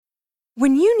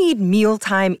When you need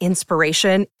mealtime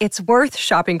inspiration, it's worth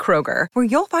shopping Kroger, where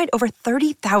you'll find over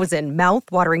 30,000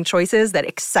 mouth-watering choices that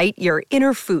excite your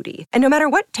inner foodie. And no matter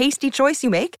what tasty choice you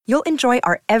make, you'll enjoy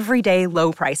our everyday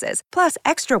low prices, plus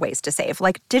extra ways to save,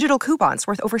 like digital coupons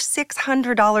worth over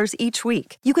 $600 each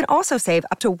week. You can also save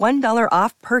up to $1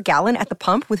 off per gallon at the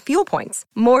pump with fuel points.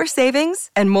 More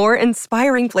savings and more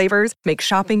inspiring flavors make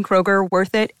shopping Kroger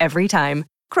worth it every time.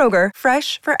 Kroger,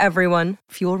 fresh for everyone.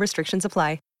 Fuel restrictions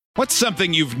apply. What's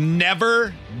something you've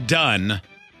never done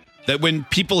that when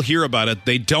people hear about it,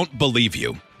 they don't believe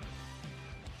you?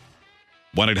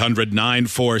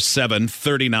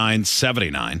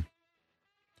 1-800-947-3979.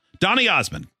 Donny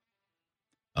Osmond,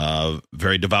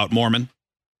 very devout Mormon.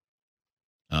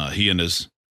 He and his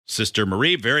sister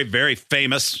Marie, very, very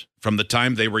famous from the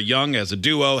time they were young as a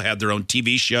duo, had their own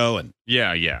TV show. And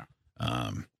Yeah.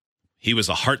 He was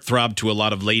a heartthrob to a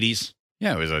lot of ladies.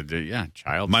 Yeah, it was a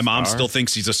child. My mom star. still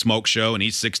thinks he's a smoke show, and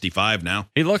he's 65 now.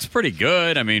 He looks pretty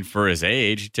good. I mean, for his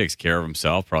age, he takes care of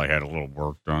himself. Probably had a little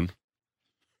work done.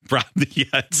 Probably, yeah,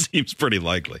 it seems pretty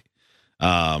likely.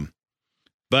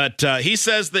 But he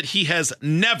says that he has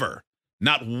never,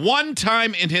 not one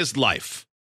time in his life,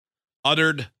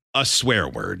 uttered a swear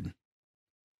word.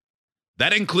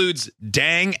 That includes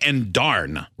dang and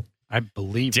darn. I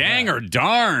believe Dang that. or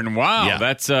darn. Wow,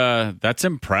 Yeah. that's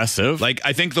impressive. Like,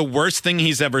 I think the worst thing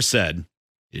he's ever said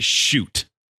is shoot.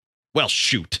 Well,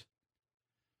 shoot.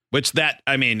 Which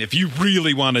if you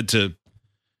really wanted to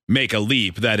make a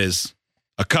leap, that is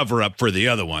a cover-up for the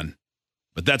other one.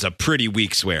 But that's a pretty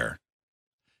weak swear.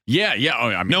 Yeah. Oh,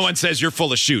 I mean, No one says you're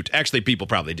full of shoot. Actually, people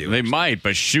probably do. They might,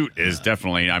 but shoot is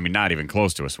definitely, not even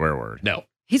close to a swear word. No.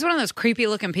 He's one of those creepy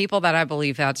looking people that I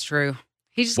believe that's true.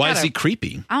 Why is he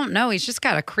creepy? I don't know. He's just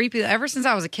got a creepy. Ever since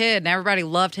I was a kid and everybody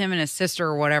loved him and his sister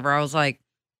or whatever, I was like,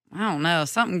 I don't know.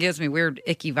 Something gives me weird,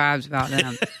 icky vibes about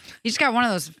them. He's got one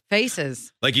of those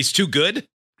faces. Like he's too good?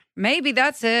 Maybe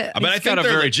that's it. But I think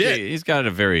they're legit. He's got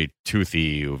a very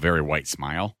toothy, very white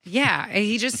smile. Yeah,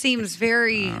 he just seems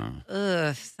very,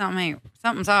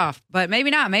 something's off. But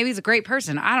maybe not. Maybe he's a great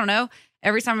person. I don't know.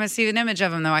 Every time I see an image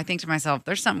of him, though, I think to myself,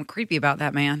 there's something creepy about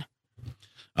that man.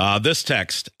 This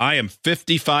text, I am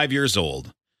 55 years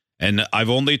old, and I've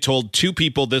only told 2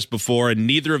 people this before, and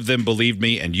neither of them believed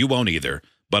me, and you won't either,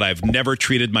 but I've never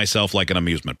treated myself like an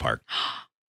amusement park.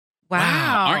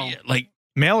 Wow. Aren't you, like,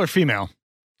 Male or female?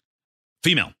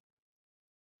 Female.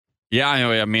 yeah,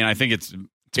 I mean, I think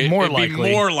it'd more be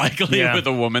likely. more likely Yeah. with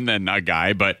a woman than a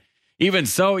guy, but even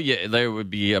so, there would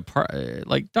be a part,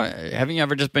 haven't you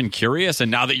ever just been curious?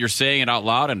 And now that you're saying it out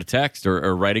loud in a text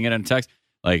or writing it in a text,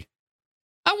 like,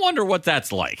 I wonder what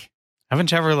that's like.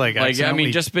 Haven't you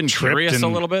ever Just been tripped curious a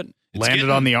and little bit? landed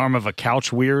on the arm of a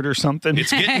couch weird or something?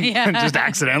 It's getting, Yeah. just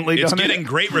accidentally it's done getting it?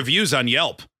 great reviews on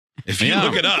Yelp. If you Yeah.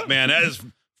 look it up, man, that is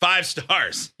 5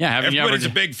 stars. Yeah, haven't you ever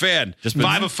Everybody's a big fan. just been-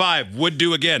 5 of 5 would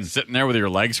do again. Sitting there with your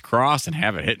legs crossed and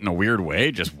have it hit in a weird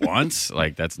way just once?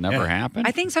 Like, that's never happened?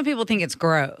 I think some people think it's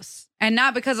gross. And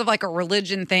not because of like a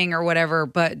religion thing or whatever,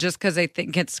 but just because they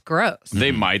think it's gross.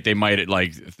 They might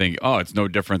like think, oh, it's no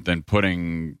different than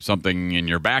putting something in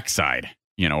your backside,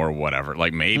 or whatever.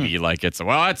 Like maybe like it's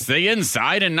the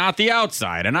inside and not the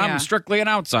outside. And Yeah. I'm strictly an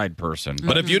outside person.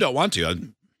 But if you don't want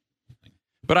to,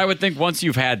 But I would think once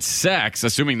you've had sex,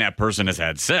 assuming that person has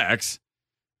had sex,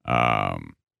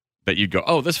 that you'd go,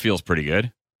 oh, this feels pretty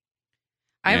good.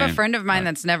 I have a And- friend of mine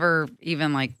that's never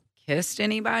even like kissed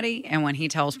anybody. And when he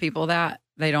tells people that,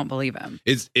 they don't believe him.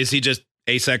 is he just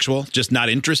asexual, just not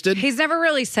interested? He's never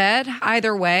really said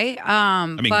either way.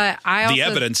 But I also, the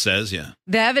evidence says, yeah.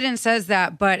 The evidence says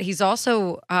that, but he's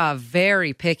also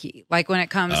very picky. Like when it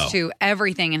comes to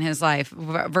everything in his life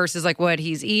versus like what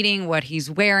he's eating, what he's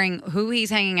wearing, who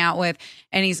he's hanging out with,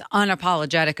 and he's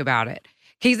unapologetic about it.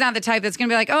 He's not the type that's going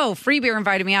to be like, oh, free beer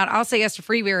invited me out. I'll say yes to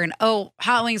free beer. And oh,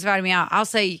 hot wings invited me out. I'll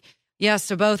say yes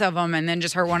to both of them and then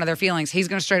just hurt one of their feelings. He's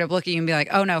going to straight up look at you and be like,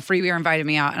 oh, no, free beer invited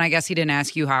me out. And I guess he didn't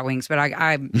ask you hot wings, but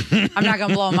I'm not going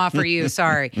to blow him off for you.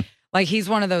 Sorry. Like he's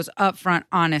one of those upfront,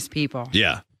 honest people.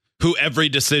 Yeah. Who every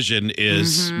decision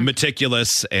is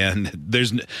meticulous and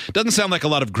doesn't sound like a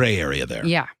lot of gray area there.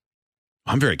 Yeah.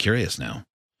 I'm very curious now.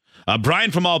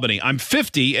 Brian from Albany, I'm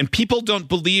 50 and people don't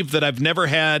believe that I've never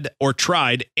had or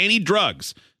tried any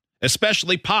drugs,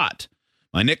 especially pot.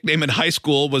 My nickname in high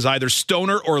school was either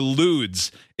Stoner or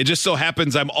Ludes. It just so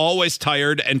happens I'm always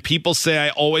tired and people say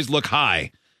I always look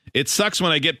high. It sucks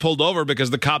when I get pulled over because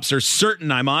the cops are certain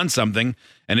I'm on something,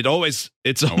 and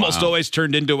it's almost always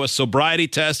turned into a sobriety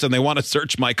test and they want to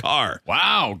search my car.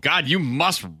 Wow. God, you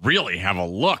must really have a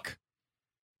look.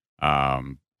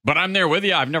 But I'm there with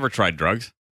you. I've never tried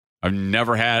drugs. I've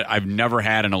never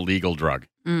had an illegal drug,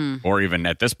 or even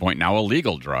at this point now a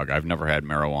legal drug. I've never had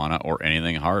marijuana or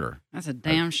anything harder. That's a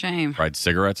damn shame. Tried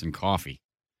cigarettes and coffee,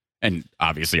 and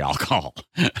obviously alcohol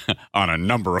on a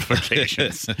number of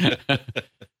occasions,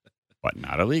 but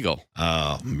not illegal.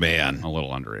 Oh man, A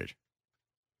little underage.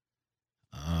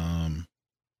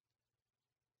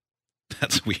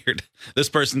 That's weird. This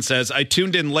person says, I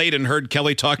tuned in late and heard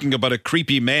Kelly talking about a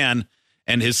creepy man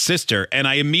and his sister, and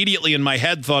I immediately in my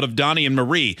head thought of Donnie and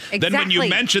Marie. Then when you Exactly.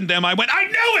 mentioned them, I went, I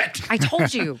knew it! I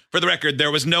told you. For the record,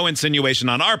 there was no insinuation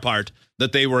on our part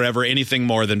that they were ever anything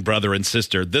more than brother and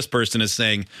sister. This person is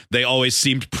saying they always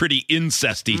seemed pretty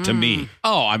incesty to me.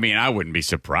 Oh, I mean, I wouldn't be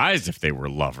surprised if they were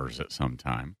lovers at some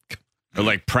time, or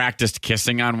like practiced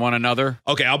kissing on one another.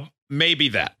 Okay, maybe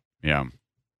that. Yeah.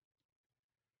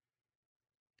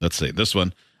 Let's see. This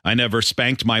one. I never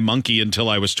spanked my monkey until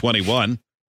I was 21.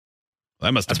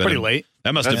 That must have That's been pretty late.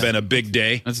 That must have been a big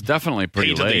day. That's definitely pretty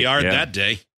Hey to late. the yard yeah. that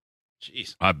day.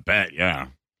 Jeez. I bet, yeah.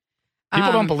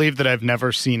 People don't believe that I've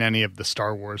never seen any of the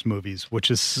Star Wars movies,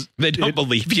 which is They don't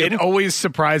believe you. It always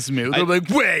surprises me. They're like,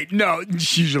 "Wait, no,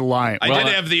 she's lying." I Well,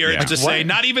 did have the urge yeah. to say,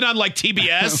 not even on like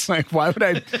TBS. Like,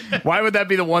 why would that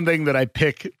be the one thing that I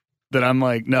pick that I'm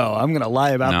like, no, I'm going to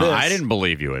lie about No, this? I didn't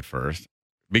believe you at first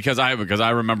because I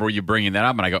remember you bringing that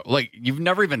up, and I go, like, you've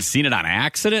never even seen it on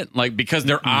accident, like because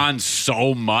they're on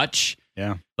so much.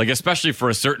 Yeah. Like, especially for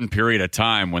a certain period of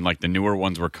time when, like, the newer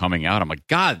ones were coming out. I'm like,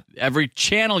 God, every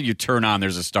channel you turn on,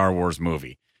 there's a Star Wars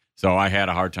movie. So I had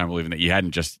a hard time believing that you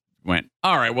hadn't just went,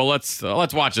 all right, well, let's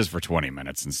watch this for 20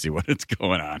 minutes and see what's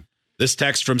going on. This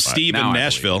text from Steve now in I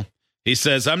Nashville. He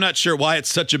says, I'm not sure why it's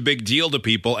such a big deal to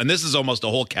people. And this is almost a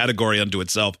whole category unto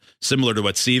itself, similar to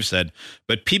what Steve said.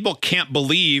 But people can't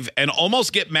believe and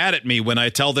almost get mad at me when I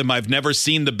tell them I've never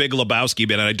seen The Big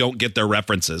Lebowski, and I don't get their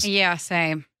references. Yeah,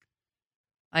 same.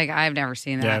 Like, I've never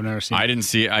seen that. Yeah, I've never seen I didn't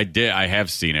see it. I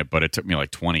have seen it, but it took me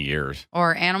like 20 years.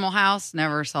 Or Animal House,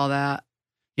 never saw that.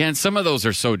 Yeah, and some of those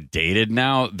are so dated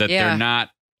now that Yeah. they're not,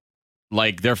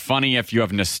 like, they're funny if you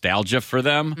have nostalgia for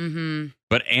them. Mm-hmm.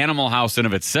 But Animal House in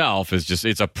of itself is just,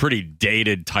 it's a pretty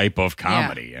dated type of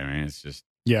comedy. I mean, it's just,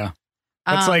 Yeah.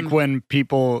 That's like when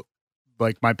people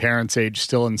like my parents' age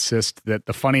still insist that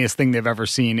the funniest thing they've ever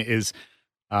seen is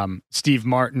Steve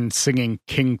Martin singing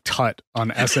King Tut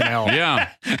on SNL. yeah.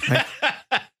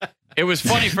 It was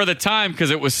funny for the time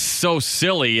because it was so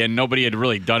silly and nobody had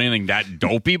really done anything that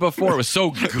dopey before. It was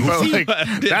so But, goofy. like,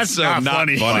 that's so not not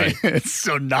funny. funny. It's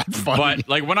so not funny. But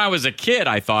like when I was a kid,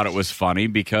 I thought it was funny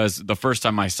because the first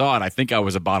time I saw it, I think I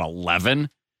was about 11.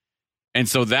 And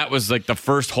so that was like the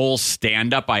first whole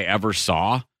stand-up I ever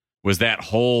saw was that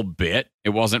whole bit. It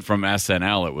wasn't from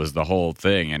SNL. It was the whole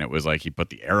thing. And it was like he put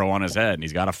the arrow on his head and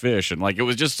he's got a fish. And like it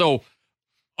was just so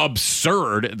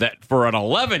absurd that for an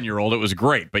 11-year-old, it was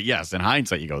great. But yes, in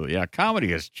hindsight, you go, yeah,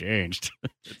 comedy has changed.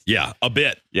 Yeah, a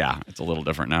bit. Yeah, it's a little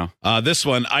different now. This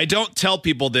one, I don't tell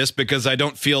people this because I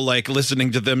don't feel like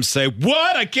listening to them say,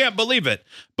 what? I can't believe it.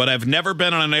 But I've never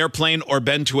been on an airplane or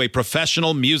been to a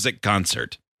professional music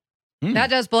concert.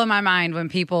 That does blow my mind when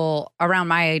people around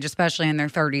my age, especially in their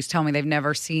 30s, tell me they've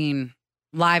never seen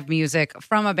live music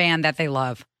from a band that they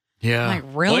love. yeah. I'm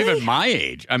like, really? Well, even my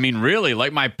age. I mean, really,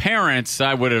 like my parents,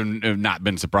 I would have not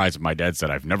been surprised if my dad said,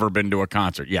 I've never been to a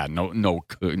concert. Yeah, no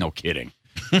kidding.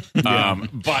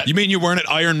 But You mean you weren't at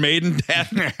Iron Maiden,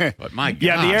 Dad? but my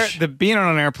gosh. Yeah, the being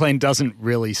on an airplane doesn't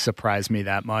really surprise me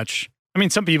that much. I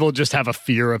mean, some people just have a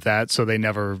fear of that, so they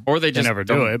never or they just never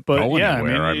do don't it. But go yeah,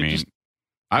 anywhere. I mean,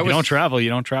 I you don't travel, you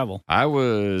don't travel. I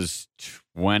was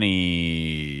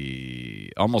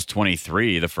 20, almost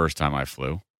 23 the first time I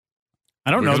flew.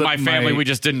 I don't know Because that my family,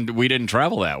 we didn't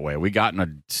travel that way. We got in a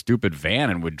stupid van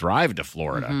and would drive to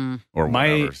Florida Mhm. or My-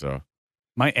 whatever. So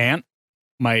my aunt,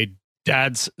 my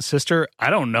dad's sister. I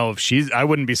don't know if I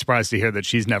wouldn't be surprised to hear that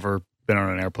she's never been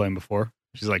on an airplane before.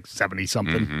 She's like 70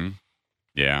 something. mhm.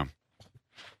 Yeah.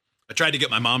 I tried to get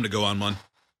my mom to go on one.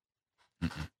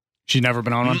 She's never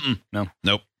been on one. Mm-mm. No.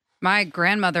 Nope. My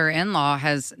grandmother-in-law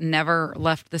has never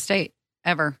left the state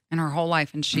ever in her whole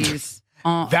life, and she's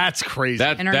That's crazy.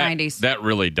 In her 90s. That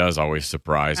really does always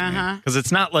surprise me. Because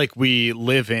it's not like we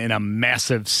live in a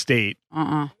massive state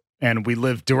and we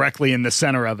live directly in the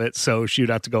center of it. So she'd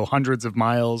have to go hundreds of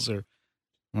miles or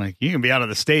like you can be out of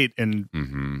the state in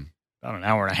Mm-hmm. about an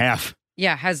hour and a half.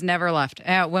 Yeah, has never left.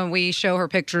 When we show her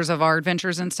pictures of our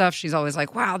adventures and stuff, she's always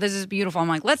like, wow, this is beautiful. I'm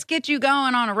like, let's get you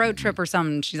going on a road trip or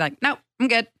something. She's like, nope, I'm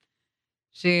good.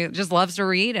 She just loves to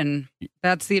read, and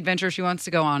that's the adventure she wants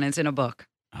to go on. It's in a book.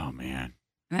 Oh man.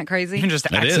 Isn't that crazy? Even just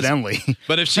That is. accidentally.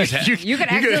 But if she's You could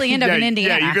accidentally end up in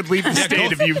Indiana. Yeah, you could leave the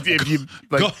state if you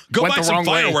like, go went buy the some wrong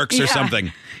way. fireworks or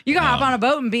something. You can hop on a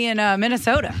boat and be in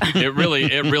Minnesota. It really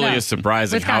No. is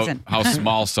surprising Wisconsin. how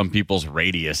small some people's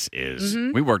radius is.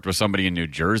 Mm-hmm. We worked with somebody in New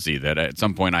Jersey that at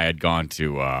some point I had gone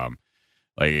to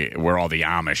like where all the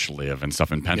Amish live and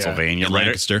stuff in Pennsylvania. In right?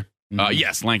 Lancaster.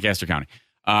 Yes, Lancaster County,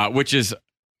 which is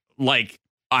like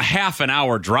a half an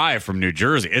hour drive from New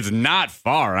Jersey. It's not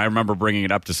far. I remember bringing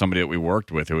it up to somebody that we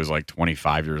worked with who was like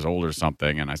 25 years old or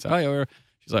something. And I said, oh, yeah.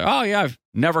 She's like, oh, yeah, I've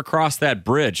never crossed that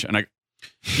bridge. And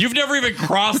you've never even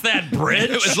crossed that bridge?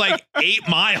 It was like 8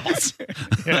 miles.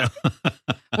 Yeah.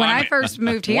 When I first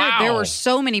moved here, wow. there were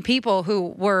so many people who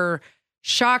were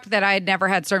shocked that I had never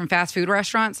had certain fast food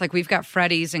restaurants. Like we've got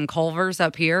Freddy's and Culver's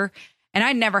up here. And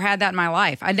I'd never had that in my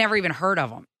life. I'd never even heard of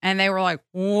them. And they were like,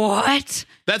 what?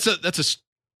 That's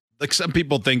like some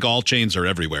people think all chains are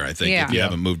everywhere, I think, Yeah. if you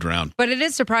haven't moved around. But it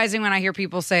is surprising when I hear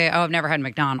people say, oh, I've never had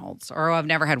McDonald's or oh, I've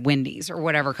never had Wendy's or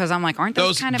whatever. Because I'm like, aren't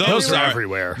those kind of those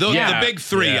everywhere? are everywhere. Yeah. The big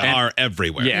three Yeah. are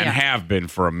everywhere. Yeah, and have been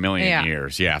for a million Yeah.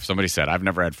 years. Yeah, if somebody said, I've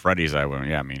never had Freddy's, I wouldn't.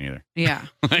 Yeah, me neither. Yeah.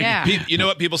 Yeah. You know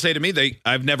what people say to me?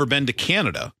 I've never been to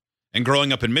Canada. And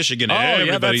growing up in Michigan, Oh, yeah,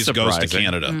 everybody that's goes to surprising.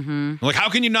 Canada. Mm-hmm. I'm like, how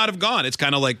can you not have gone? It's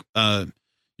kind of like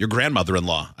your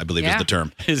grandmother-in-law, I believe is Yeah. the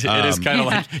term. It is kind of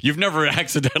like you've never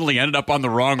accidentally ended up on the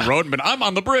wrong road, but I'm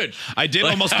on the bridge. I did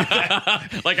almost do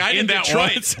that. Like I in did that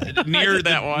Detroit, once. near I did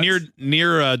that once.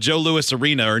 near Joe Louis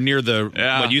Arena, or near the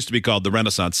Yeah. what used to be called the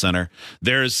Renaissance Center.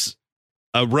 There's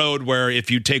a road where if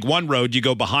you take one road, you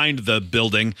go behind the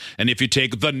building, and if you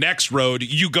take the next road,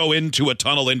 you go into a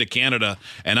tunnel into Canada.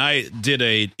 And I did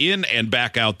a in and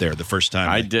back out there the first time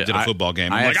I did a football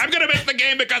game. I'm I'm going to miss the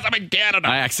game because I'm in Canada.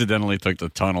 I accidentally took the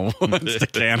tunnel once to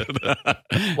Canada.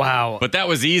 Wow. But that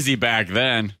was easy back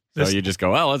then. So This- you just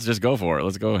go, well, let's just go for it.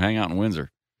 Let's go hang out in Windsor.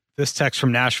 This text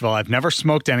from Nashville. I've never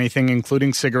smoked anything,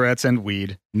 including cigarettes and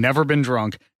weed. Never been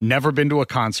drunk. Never been to a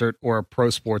concert or a pro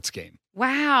sports game.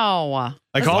 Wow.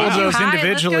 Like Let's all of get you those high.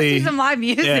 individually. Let's go see some live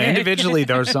music. Yeah, individually,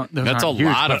 those That's aren't a huge,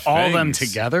 lot but of all of them things.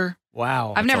 together.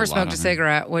 Wow. I've never a lot smoked a of them.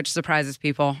 cigarette, which surprises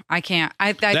people. I can't.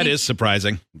 I That think is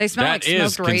surprising. they smell That like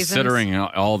is smoked raisins. considering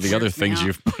all the other Freaks me things out.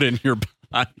 you've put in your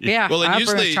body. Yeah. Well, and I'll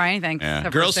pretty much usually try anything. Yeah. except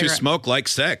for a Girls who cigarette. smoke like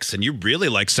sex, and you really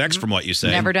like sex from what you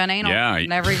say. Never done anal. Yeah.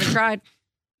 Never even tried.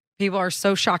 People are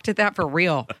so shocked at that for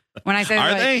real. When I say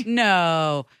Are like, they?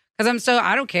 no, because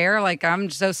I don't care. Like I'm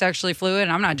so sexually fluid,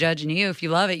 and I'm not judging you. If you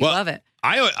love it, you Well, love it.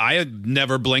 I had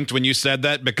never blinked when you said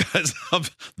that because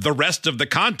of the rest of the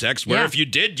context, where Yeah. if you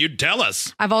did, you'd tell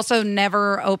us. I've also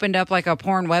never opened up like a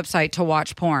porn website to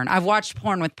watch porn. I've watched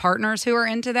porn with partners who are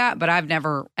into that, but I've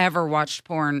never ever watched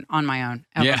porn on my own.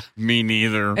 Ever. Yeah, me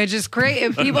neither. It's just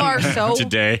crazy. People are so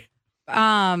Today.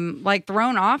 like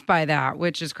thrown off by that,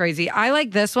 which is crazy. I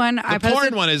like this one. I The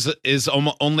posted porn one is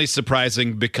only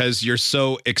surprising because you're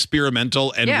so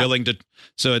experimental and Yeah. willing to.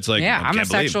 So it's like, yeah, I I'm a can't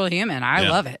believe- sexual human. I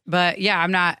Yeah. love it. But yeah,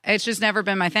 I'm not, it's just never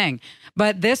been my thing.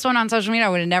 But this one on social media, I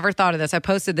would have never thought of this. I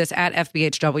posted this at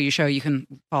FBHW show. You can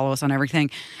follow us on everything.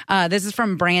 This is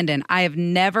from Brandon. I have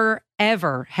never,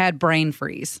 ever had brain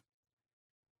freeze.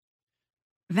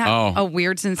 Isn't that Oh. a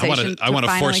weird sensation? I want to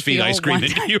finally force feed feel ice cream one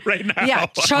into time? you right now. Yeah,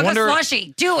 chug a wonder-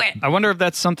 slushy. Do it. I wonder if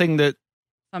that's something that,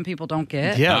 Some people don't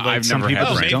get. yeah, No, like I've some never people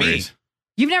had Oh, brain don't. maybe. freeze.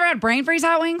 You've never had brain freeze,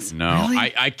 Hot Wings? No,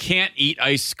 Really? I can't eat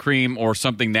ice cream or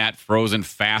something that frozen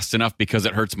fast enough because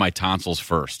it hurts my tonsils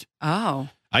first. Oh.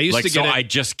 I used Like, to so get it. I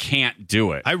just can't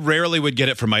do it. I rarely would get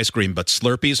it from ice cream, but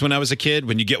Slurpees when I was a kid,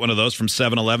 when you get one of those from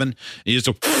 7-Eleven, you just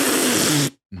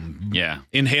Yeah.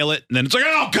 inhale it, and then it's like,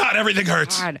 oh, God, everything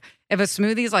hurts. God, if a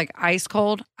smoothie's like ice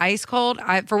cold,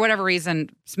 for whatever reason,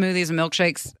 smoothies and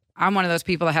milkshakes, I'm one of those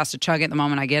people that has to chug it the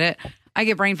moment I get it. I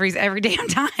get brain freeze every damn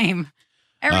time.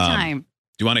 Every time.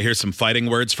 Do you want to hear some fighting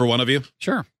words for one of you?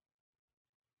 Sure.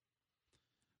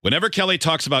 Whenever Kelly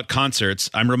talks about concerts,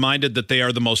 I'm reminded that they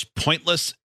are the most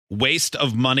pointless waste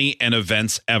of money and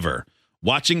events ever.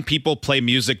 Watching people play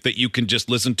music that you can just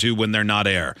listen to when they're not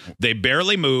air. They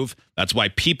barely move. That's why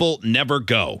people never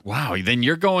go. Wow. Then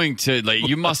you're going to like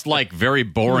you must like very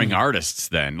boring artists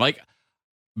then. Like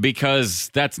because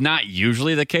that's not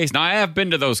usually the case. Now I have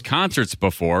been to those concerts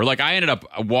before. Like I ended up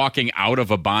walking out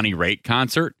of a Bonnie Raitt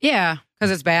concert. Yeah,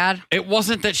 because it's bad. It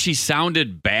wasn't that she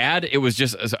sounded bad. It was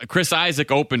just Chris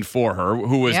Isaac opened for her,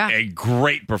 who was Yeah. a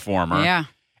great performer. Yeah.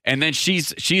 And then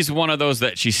she's one of those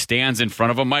that she stands in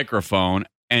front of a microphone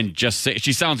and just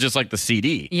she sounds just like the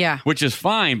CD. Yeah. Which is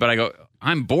fine, but I go,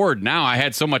 I'm bored now. I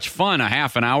had so much fun a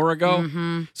half an hour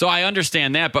ago. So I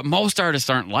understand that, but most artists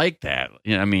aren't like that.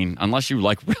 You know, I mean, unless you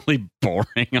like really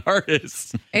boring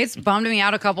artists. It's bummed me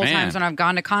out a couple times when I've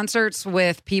gone to concerts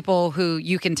with people who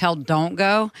you can tell don't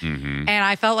go. And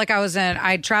I felt like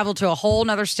I traveled to a whole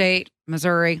nother state,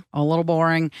 Missouri, a little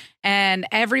boring, and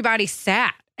everybody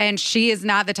sat. And she is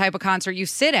not the type of concert you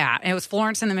sit at. And it was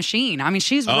Florence and the Machine. I mean,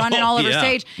 she's running all over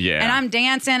stage. Yeah. And I'm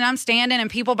dancing, I'm standing,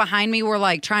 and people behind me were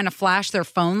like trying to flash their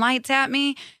phone lights at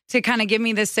me to kind of give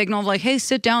me this signal of like, hey,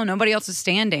 sit down. Nobody else is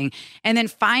standing. And then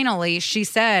finally she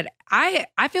said, I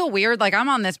feel weird. Like I'm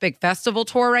on this big festival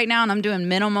tour right now and I'm doing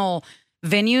minimal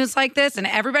venues like this and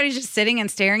everybody's just sitting and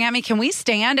staring at me. Can we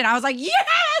stand? And I was like,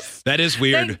 yes. That is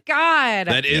weird. Thank God.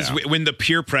 That is when the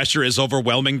peer pressure is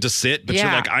overwhelming to sit, but you're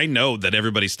like, I know that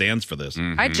everybody stands for this.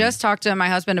 I just talked to my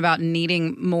husband about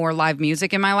needing more live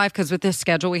music in my life because with this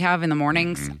schedule we have in the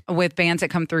mornings with bands that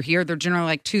come through here, they're generally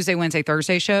like Tuesday, Wednesday,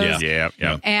 Thursday shows. Yeah.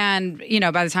 And, you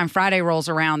know, by the time Friday rolls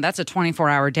around, that's a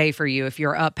 24-hour day for you if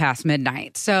you're up past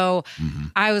midnight. So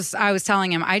I was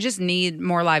telling him, I just need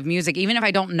more live music. Even if I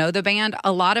don't know the band,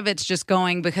 a lot of it's just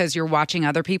going because you're watching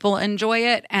other people enjoy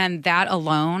it. And that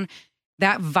alone,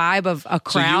 that vibe of a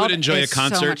crowd. So you would enjoy a is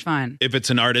concert so much fun. if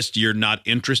it's an artist you're not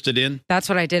interested in? That's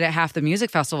what I did at half the music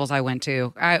festivals I went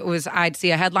to. I'd see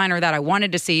a headliner that I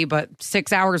wanted to see, but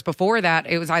 6 hours before that,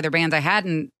 it was either bands I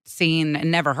hadn't seen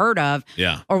and never heard of,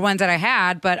 or ones that I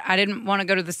had, but I didn't want to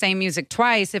go to the same music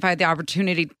twice if I had the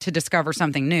opportunity to discover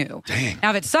something new. Dang. Now,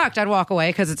 if it sucked, I'd walk away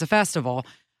because it's a festival.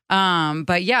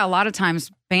 But yeah, a lot of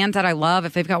times bands that I love,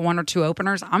 if they've got one or two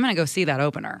openers, I'm going to go see that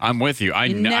opener. I'm with you. I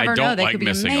never know. don't They like could be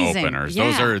missing amazing. openers.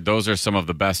 Yeah. Those are some of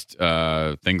the best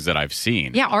things that I've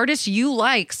seen. Yeah, artists you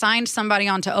like signed somebody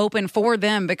on to open for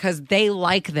them because they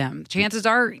like them. Chances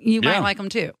are you might like them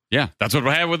too. Yeah, that's what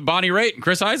I had with Bonnie Raitt and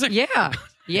Chris Isaak. Yeah.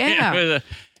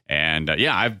 And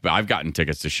I've gotten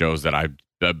tickets to shows that I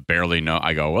barely know.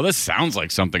 I go, well, this sounds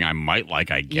like something I might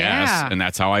like, I guess. Yeah. And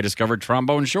that's how I discovered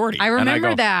Trombone Shorty. I remember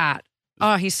and that.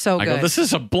 Oh, he's so I good. go, this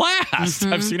is a blast.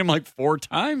 I've seen him like 4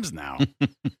 times now.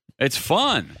 It's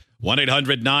fun.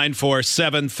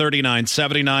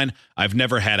 1-800-947-3979. I've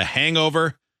never had a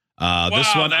hangover.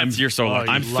 This one, you're so lucky.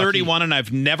 I'm 31 and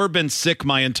I've never been sick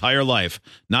my entire life.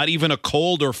 Not even a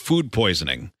cold or food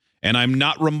poisoning. And I'm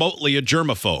not remotely a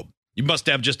germaphobe. You must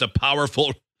have just a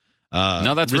powerful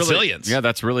that's resilience. Really,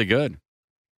 that's really good.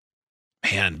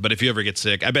 Man, but if you ever get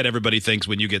sick, I bet everybody thinks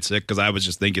when you get sick, because I was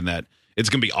just thinking that it's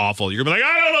going to be awful. You're going to be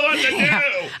like, I don't know what to do.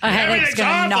 A headache's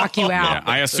going to knock you out. Yeah,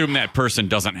 I assume that person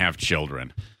doesn't have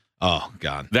children. Oh,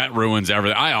 God. That ruins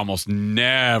everything. I almost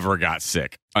never got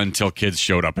sick until kids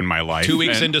showed up in my life. 2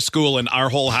 weeks into school and our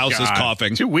whole house is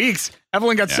coughing. 2 weeks.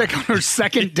 Evelyn got sick on her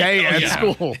second day at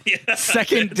school.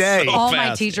 Second day. So all my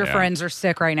fast. teacher friends are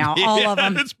sick right now. All of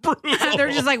them. It's brutal.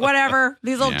 They're just like, whatever.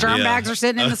 These little germ bags are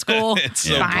sitting in the school. It's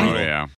so fine. Oh, yeah.